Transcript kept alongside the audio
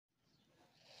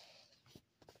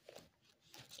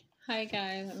Hi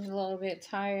guys, I'm a little bit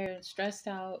tired, stressed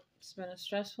out. It's been a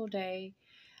stressful day.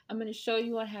 I'm going to show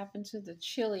you what happened to the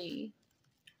chili.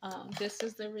 This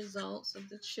is the results of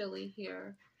the chili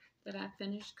here that I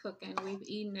finished cooking. We've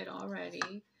eaten it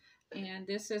already. And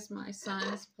this is my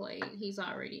son's plate. He's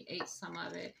already ate some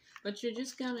of it. But you're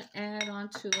just going to add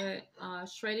onto it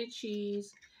shredded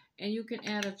cheese, and you can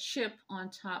add a chip on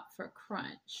top for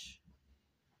crunch.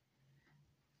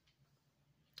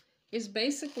 It's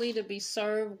basically to be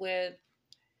served with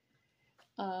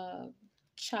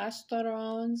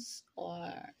chastarons,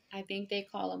 or I think they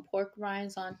call them pork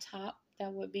rinds on top.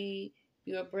 That would be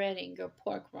your breading, your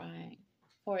pork rind,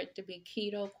 for it to be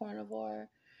keto carnivore.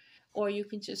 Or you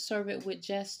can just serve it with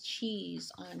just cheese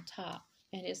on top.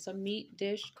 And it's a meat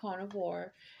dish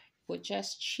carnivore with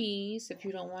just cheese if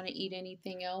you don't want to eat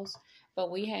anything else.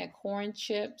 But we had corn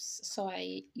chips, so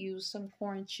I used some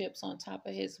corn chips on top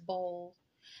of his bowl.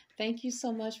 Thank you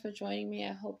so much for joining me.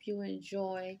 I hope you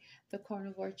enjoy the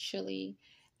carnivore chili.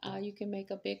 You can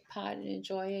make a big pot and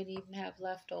enjoy it, and even have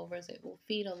leftovers. It will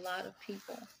feed a lot of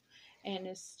people. And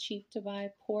it's cheap to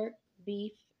buy pork,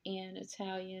 beef, and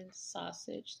Italian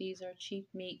sausage. These are cheap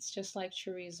meats, just like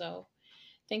chorizo.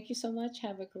 Thank you so much.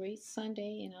 Have a great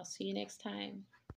Sunday, and I'll see you next time.